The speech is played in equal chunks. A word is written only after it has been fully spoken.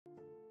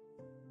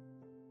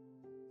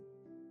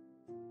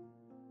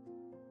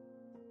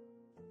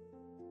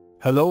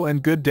Hello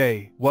and good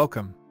day,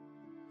 welcome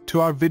to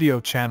our video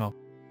channel,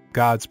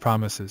 God's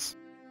Promises.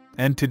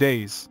 And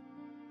today's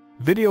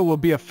video will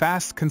be a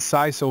fast,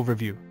 concise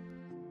overview.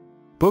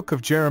 Book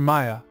of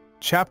Jeremiah,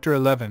 chapter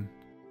 11.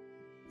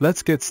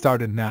 Let's get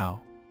started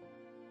now.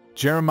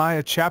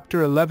 Jeremiah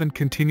chapter 11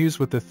 continues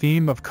with the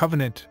theme of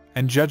covenant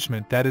and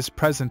judgment that is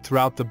present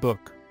throughout the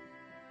book.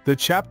 The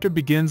chapter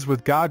begins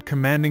with God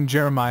commanding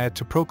Jeremiah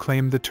to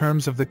proclaim the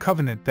terms of the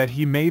covenant that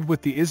he made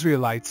with the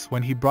Israelites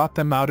when he brought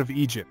them out of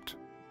Egypt.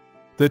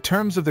 The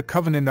terms of the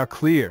covenant are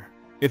clear.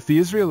 If the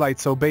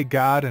Israelites obey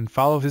God and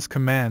follow His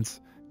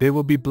commands, they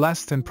will be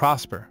blessed and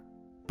prosper.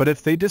 But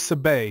if they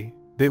disobey,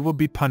 they will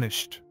be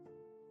punished.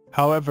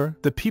 However,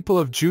 the people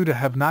of Judah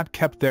have not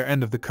kept their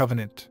end of the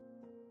covenant.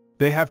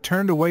 They have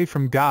turned away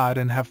from God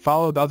and have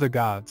followed other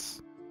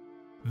gods.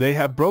 They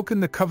have broken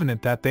the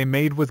covenant that they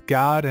made with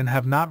God and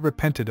have not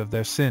repented of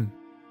their sin.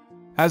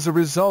 As a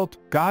result,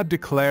 God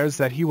declares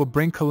that He will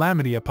bring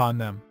calamity upon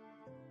them.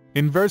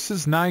 In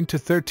verses 9 to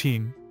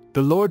 13,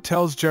 the Lord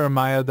tells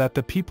Jeremiah that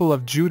the people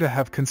of Judah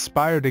have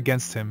conspired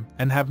against Him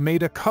and have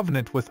made a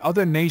covenant with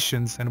other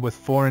nations and with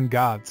foreign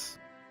gods.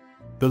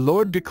 The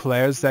Lord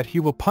declares that He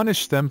will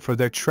punish them for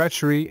their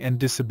treachery and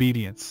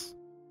disobedience.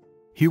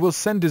 He will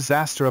send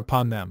disaster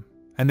upon them,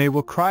 and they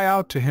will cry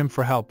out to Him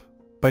for help,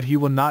 but He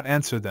will not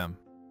answer them.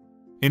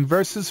 In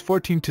verses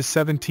 14 to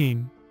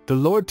 17, the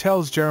Lord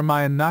tells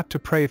Jeremiah not to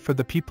pray for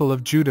the people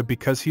of Judah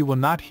because He will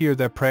not hear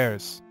their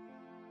prayers.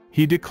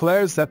 He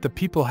declares that the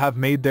people have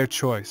made their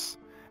choice,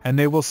 and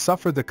they will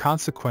suffer the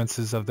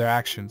consequences of their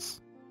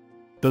actions.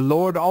 The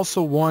Lord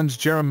also warns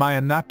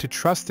Jeremiah not to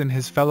trust in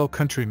his fellow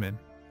countrymen,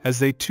 as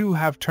they too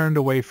have turned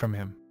away from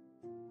Him.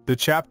 The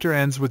chapter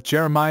ends with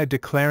Jeremiah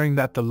declaring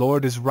that the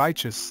Lord is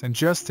righteous and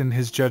just in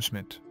His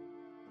judgment.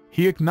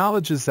 He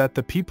acknowledges that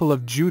the people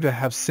of Judah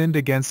have sinned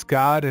against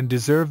God and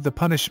deserve the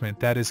punishment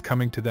that is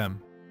coming to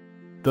them.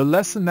 The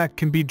lesson that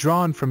can be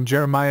drawn from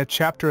Jeremiah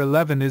chapter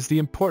 11 is the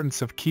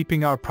importance of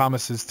keeping our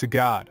promises to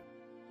God.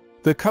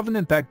 The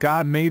covenant that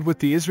God made with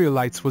the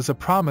Israelites was a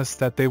promise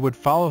that they would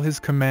follow His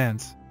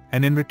commands,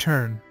 and in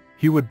return,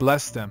 He would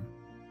bless them.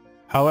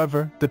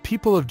 However, the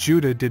people of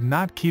Judah did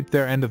not keep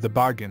their end of the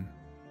bargain.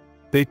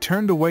 They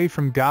turned away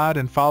from God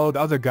and followed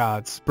other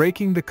gods,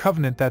 breaking the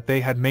covenant that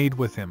they had made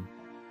with Him.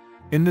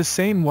 In the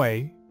same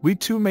way, we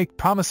too make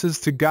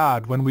promises to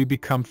God when we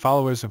become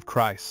followers of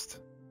Christ.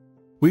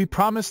 We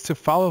promise to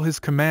follow His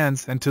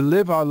commands and to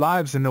live our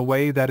lives in a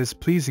way that is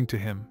pleasing to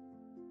Him.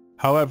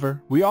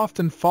 However, we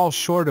often fall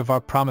short of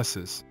our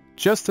promises,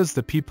 just as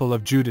the people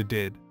of Judah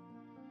did.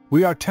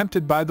 We are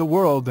tempted by the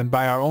world and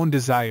by our own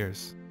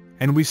desires,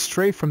 and we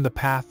stray from the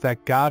path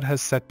that God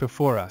has set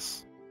before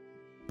us.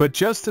 But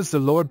just as the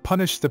Lord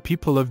punished the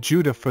people of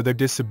Judah for their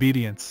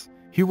disobedience,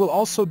 He will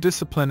also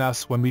discipline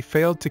us when we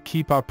fail to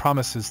keep our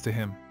promises to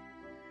Him.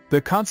 The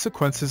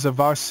consequences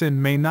of our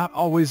sin may not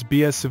always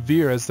be as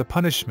severe as the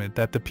punishment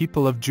that the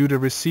people of Judah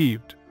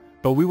received,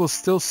 but we will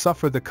still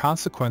suffer the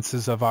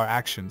consequences of our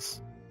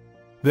actions.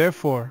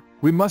 Therefore,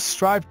 we must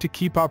strive to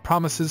keep our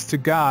promises to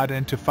God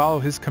and to follow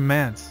His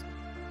commands.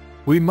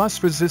 We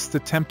must resist the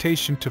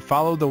temptation to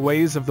follow the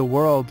ways of the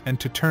world and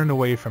to turn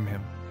away from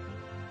Him.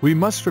 We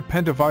must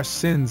repent of our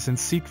sins and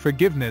seek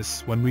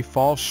forgiveness when we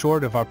fall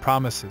short of our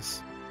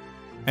promises.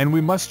 And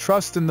we must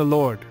trust in the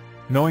Lord,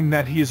 knowing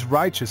that He is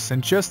righteous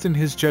and just in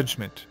His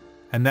judgment,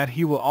 and that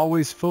He will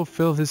always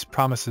fulfill His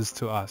promises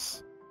to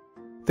us.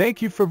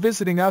 Thank you for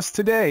visiting us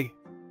today.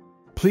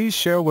 Please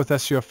share with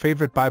us your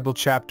favorite Bible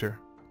chapter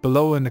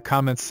below in the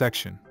comments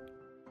section.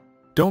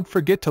 Don't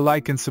forget to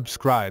like and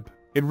subscribe,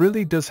 it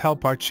really does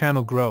help our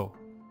channel grow.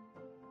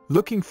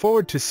 Looking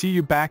forward to see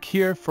you back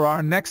here for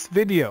our next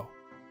video.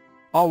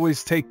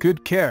 Always take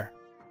good care.